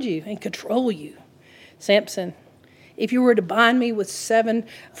bind you and control you? Samson, if you were to bind me with 7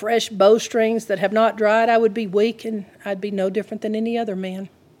 fresh bowstrings that have not dried, I would be weak and I'd be no different than any other man.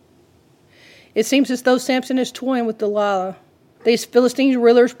 It seems as though Samson is toying with Delilah. These Philistine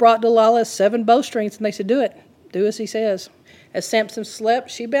rulers brought Delilah 7 bowstrings, and they said, do it. Do as he says. As Samson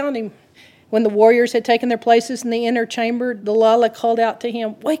slept, she bound him. When the warriors had taken their places in the inner chamber, Delilah called out to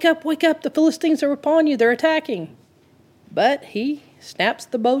him, wake up, the Philistines are upon you, they're attacking. But he snaps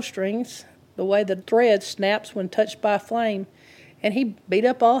the bowstrings the way the thread snaps when touched by a flame, and he beat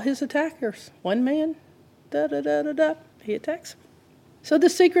up all his attackers. One man, he attacks him. So the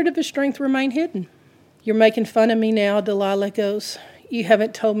secret of his strength remained hidden. You're making fun of me now, Delilah goes. You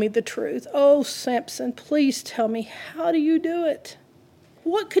haven't told me the truth. Oh, Samson, please tell me, how do you do it?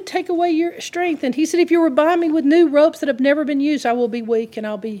 What could take away your strength? And he said, if you will bind me with new ropes that have never been used, I will be weak and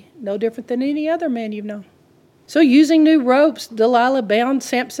I'll be no different than any other man you've known. So using new ropes, Delilah bound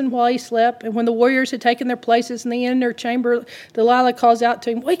Samson while he slept. And when the warriors had taken their places in the inner chamber, Delilah calls out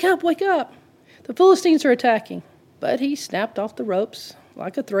to him, wake up, wake up. The Philistines are attacking. But he snapped off the ropes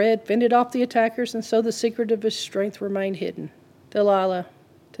like a thread, fended off the attackers, and so the secret of his strength remained hidden. Delilah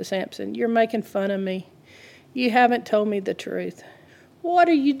to Samson, you're making fun of me. You haven't told me the truth. What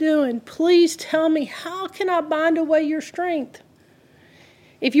are you doing? Please tell me, how can I bind away your strength?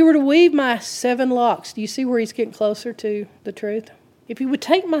 If you were to weave my 7 locks, do you see where he's getting closer to the truth? If you would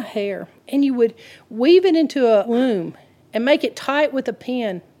take my hair and you would weave it into a loom and make it tight with a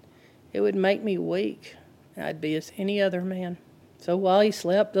pin, it would make me weak. I'd be as any other man. So while he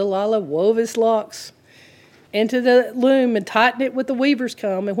slept, Delilah wove his locks into the loom and tightened it with the weaver's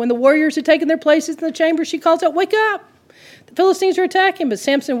comb. And when the warriors had taken their places in the chamber, she calls out, wake up! The Philistines are attacking. But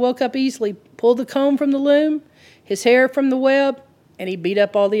Samson woke up easily, pulled the comb from the loom, his hair from the web, and he beat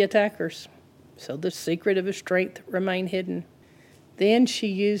up all the attackers. So the secret of his strength remained hidden. Then she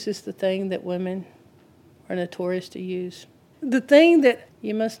uses the thing that women are notorious to use. The thing that,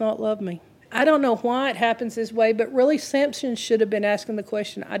 you must not love me. I don't know why it happens this way, but really Samson should have been asking the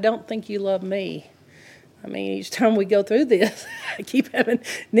question, I don't think you love me. I mean, each time we go through this, I keep having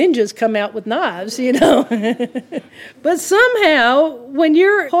ninjas come out with knives, But somehow, when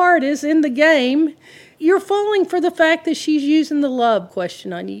your heart is in the game, you're falling for the fact that she's using the love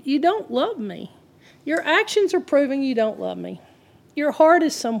question on you. You don't love me. Your actions are proving you don't love me. Your heart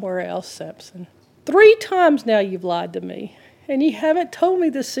is somewhere else, Samson. 3 times now you've lied to me, and you haven't told me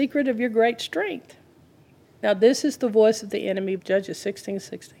the secret of your great strength. Now this is the voice of the enemy of Judges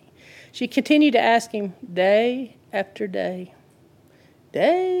 16:16. She continued to ask him day after day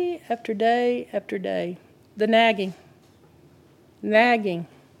after day after day. The nagging,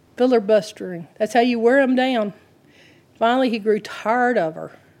 filibustering. That's how you wear him down. Finally, he grew tired of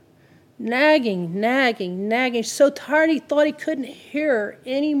her. Nagging. So tired he thought he couldn't hear her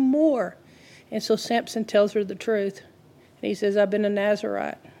anymore. And so Samson tells her the truth. And he says, I've been a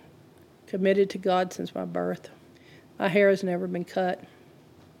Nazarite, committed to God since my birth. My hair has never been cut.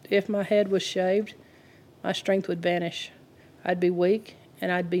 If my head was shaved, my strength would vanish. I'd be weak, and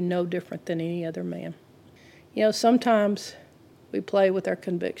I'd be no different than any other man. Sometimes we play with our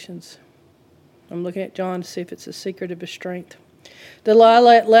convictions. I'm looking at John to see if it's the secret of his strength.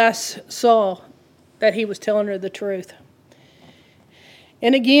 Delilah at last saw that he was telling her the truth.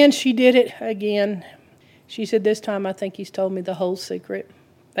 And again, she did it again. She said, this time I think he's told me the whole secret.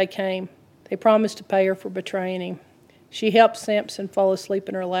 They came. They promised to pay her for betraying him. She helped Samson fall asleep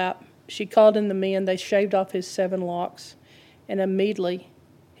in her lap. She called in the men. They shaved off his 7 locks. And immediately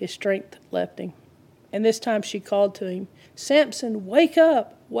his strength left him. And this time she called to him, Samson, wake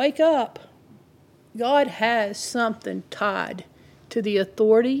up, wake up. God has something tied to the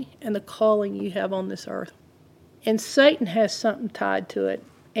authority and the calling you have on this earth. And Satan has something tied to it.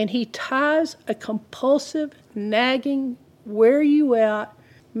 And he ties a compulsive, nagging, wear you out,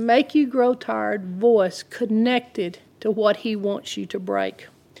 make you grow tired voice connected to what he wants you to break.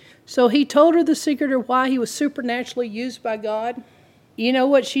 So he told her the secret of why he was supernaturally used by God. You know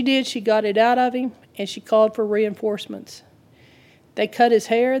what she did? She got it out of him, and she called for reinforcements. They cut his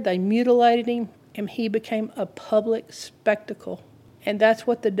hair, they mutilated him, and he became a public spectacle. And that's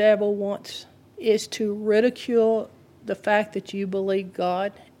what the devil wants, is to ridicule the fact that you believe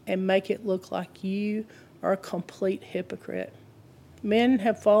God and make it look like you are a complete hypocrite. Men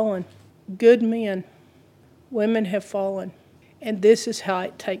have fallen, good men. Women have fallen. And this is how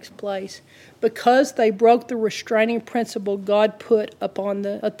it takes place. Because they broke the restraining principle God put upon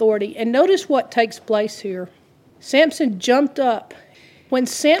the authority. And notice what takes place here. Samson jumped up. When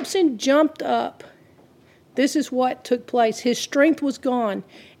Samson jumped up, this is what took place. His strength was gone.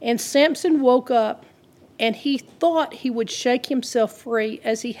 And Samson woke up, and he thought he would shake himself free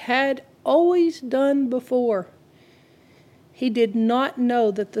as he had always done before. He did not know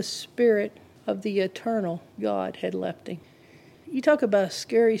that the Spirit of the eternal God had left him. You talk about a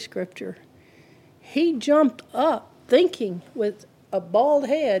scary scripture. He jumped up thinking with a bald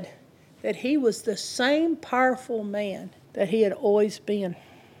head that he was the same powerful man that he had always been.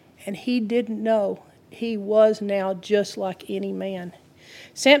 And he didn't know he was now just like any man.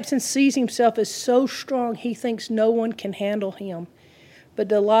 Samson sees himself as so strong he thinks no one can handle him. But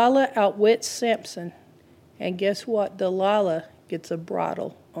Delilah outwits Samson. And guess what? Delilah gets a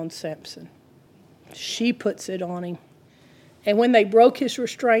bridle on Samson. She puts it on him. And when they broke his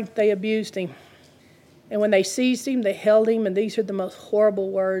restraint, they abused him. And when they seized him, they held him, and these are the most horrible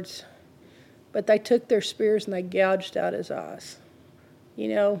words. But they took their spears and they gouged out his eyes.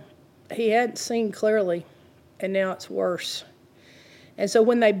 He hadn't seen clearly, and now it's worse. And so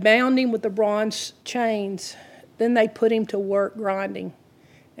when they bound him with the bronze chains, then they put him to work grinding.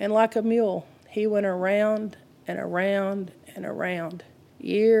 And like a mule, he went around and around and around,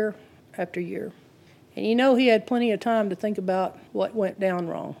 year after year. And he had plenty of time to think about what went down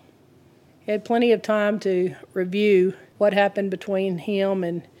wrong. He had plenty of time to review what happened between him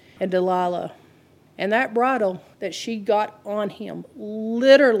and Delilah. And that bridle that she got on him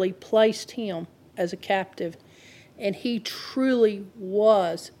literally placed him as a captive. And he truly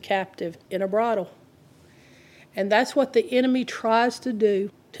was captive in a bridle. And that's what the enemy tries to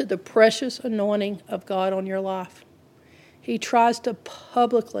do to the precious anointing of God on your life. He tries to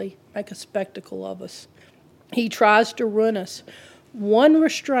publicly make a spectacle of us. He tries to ruin us. One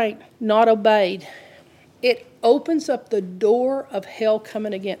restraint not obeyed, it opens up the door of hell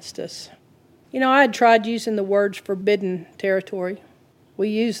coming against us. I had tried using the words forbidden territory. We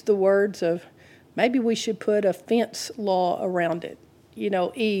used the words of maybe we should put a fence law around it.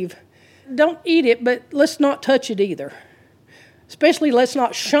 Eve, don't eat it, but let's not touch it either. Especially let's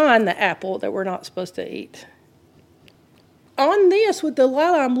not shine the apple that we're not supposed to eat. On this with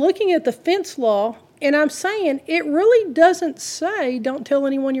Delilah, I'm looking at the fence law, and I'm saying it really doesn't say don't tell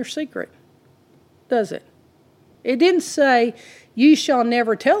anyone your secret, does it? It didn't say you shall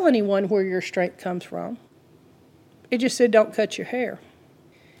never tell anyone where your strength comes from. It just said don't cut your hair.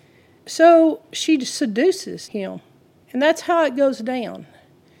 So she seduces him, and that's how it goes down.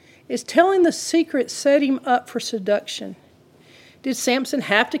 Is telling the secret set him up for seduction. Did Samson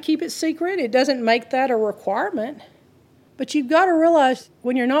have to keep it secret? It doesn't make that a requirement. But you've got to realize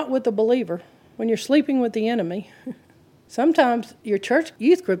when you're not with a believer, when you're sleeping with the enemy, sometimes your church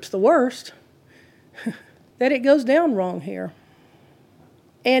youth group's the worst, that it goes down wrong here.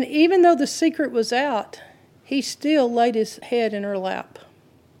 And even though the secret was out, he still laid his head in her lap.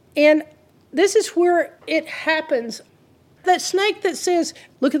 And this is where it happens. That snake that says,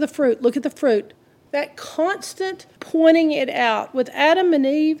 look at the fruit, look at the fruit. That constant pointing it out with Adam and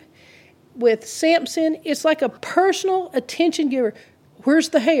Eve, with Samson, it's like a personal attention giver. Where's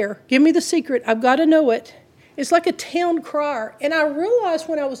the hair? Give me the secret. I've got to know it. It's like a town crier. And I realized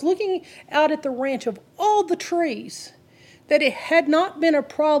when I was looking out at the ranch of all the trees that it had not been a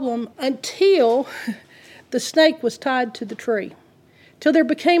problem until the snake was tied to the tree. Till there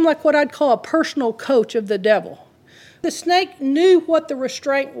became like what I'd call a personal coach of the devil. The snake knew what the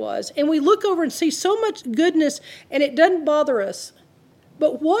restraint was. And we look over and see so much goodness and it doesn't bother us.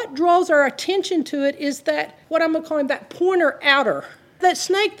 But what draws our attention to it is that, what I'm going to call him, that pointer outer. That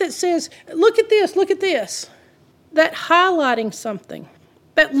snake that says, look at this, look at this. That highlighting something.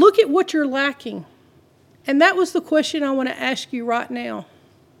 That look at what you're lacking. And that was the question I want to ask you right now.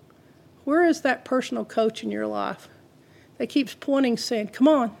 Where is that personal coach in your life that keeps pointing, saying, come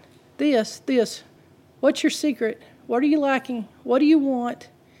on, this. What's your secret? What are you lacking? What do you want?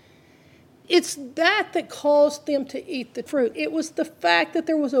 It's that caused them to eat the fruit. It was the fact that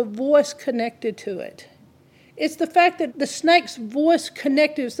there was a voice connected to it. It's the fact that the snake's voice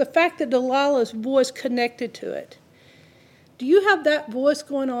connected. It's the fact that Delilah's voice connected to it. Do you have that voice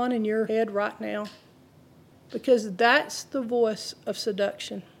going on in your head right now? Because that's the voice of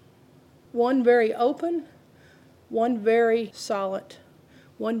seduction. One very open, one very silent,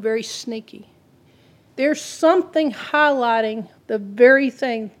 one very sneaky. There's something highlighting the very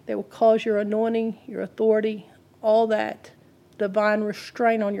thing that will cause your anointing, your authority, all that divine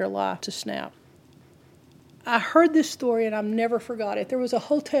restraint on your life to snap. I heard this story and I've never forgot it. There was a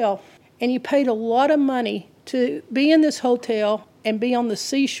hotel and you paid a lot of money to be in this hotel and be on the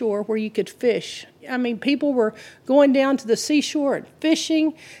seashore where you could fish. I mean, people were going down to the seashore and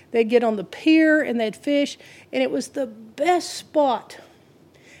fishing. They'd get on the pier and they'd fish. And it was the best spot.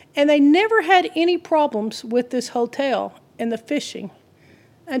 And they never had any problems with this hotel and the fishing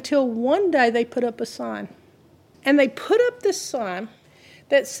until one day they put up a sign. And they put up this sign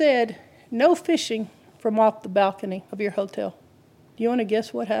that said, no fishing from off the balcony of your hotel. Do you want to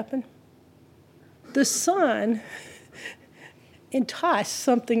guess what happened? The sign enticed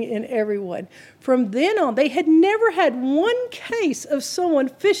something in everyone. From then on, they had never had one case of someone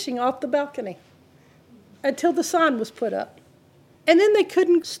fishing off the balcony until the sign was put up. And then they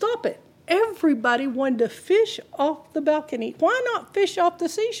couldn't stop it. Everybody wanted to fish off the balcony. Why not fish off the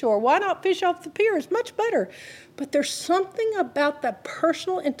seashore? Why not fish off the pier? It's much better. But there's something about that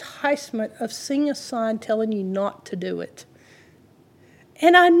personal enticement of seeing a sign telling you not to do it.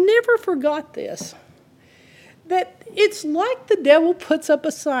 And I never forgot this. That it's like the devil puts up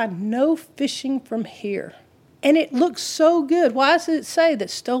a sign, no fishing from here. And it looks so good. Why does it say that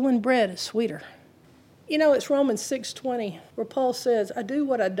stolen bread is sweeter? You know, it's Romans 6:20 where Paul says, I do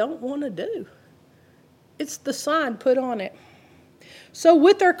what I don't want to do. It's the sign put on it. So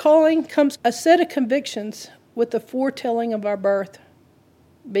with our calling comes a set of convictions with the foretelling of our birth,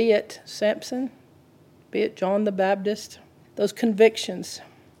 be it Samson, be it John the Baptist, those convictions.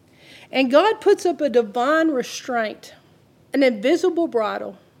 And God puts up a divine restraint, an invisible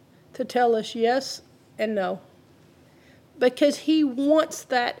bridle to tell us yes and no. Because he wants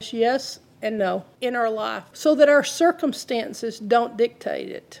that yes and no in our life so that our circumstances don't dictate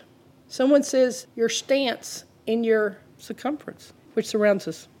it. Someone says your stance in your circumference, which surrounds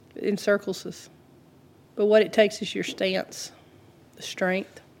us, encircles us. But what it takes is your stance, the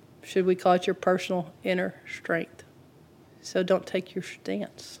strength. Should we call it your personal inner strength? So don't take your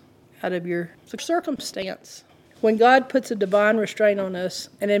stance out of your circumstance. When God puts a divine restraint on us,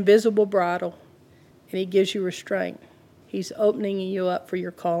 an invisible bridle, and he gives you restraint, he's opening you up for your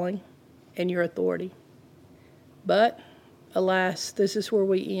calling and your authority. But, alas, this is where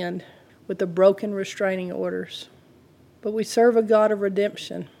we end, with the broken restraining orders. But we serve a God of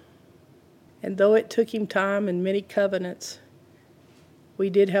redemption. And though it took him time and many covenants, we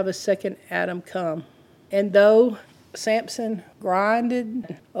did have a second Adam come. And though Samson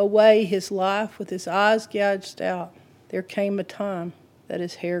grinded away his life with his eyes gouged out, there came a time that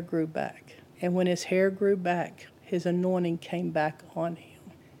his hair grew back. And when his hair grew back, his anointing came back on him.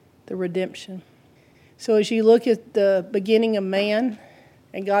 The redemption. So as you look at the beginning of man,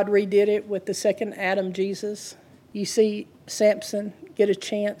 and God redid it with the second Adam, Jesus, you see Samson get a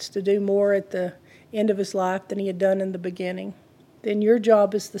chance to do more at the end of his life than he had done in the beginning. Then your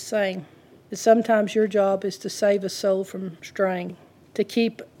job is the same. And sometimes your job is to save a soul from straying, to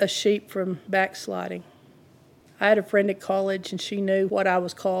keep a sheep from backsliding. I had a friend at college, and she knew what I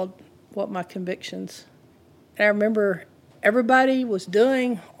was called, what my convictions. And I remember everybody was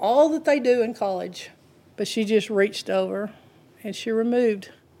doing all that they do in college, but she just reached over and she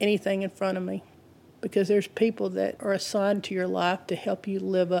removed anything in front of me, because there's people that are assigned to your life to help you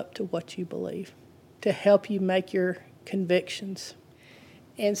live up to what you believe, to help you make your convictions.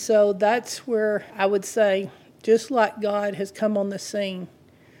 And so that's where I would say, just like God has come on the scene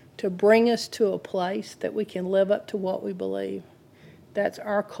to bring us to a place that we can live up to what we believe, that's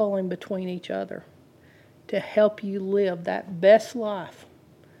our calling between each other, to help you live that best life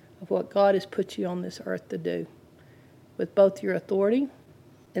of what God has put you on this earth to do, with both your authority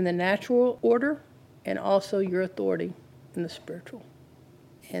in the natural order and also your authority in the spiritual.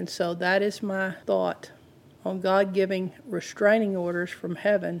 And so that is my thought on God giving restraining orders from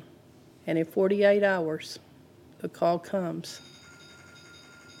heaven, and in 48 hours, the call comes.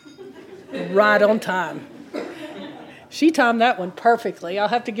 Right on time. She timed that one perfectly. I'll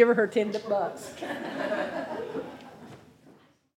have to give her $10.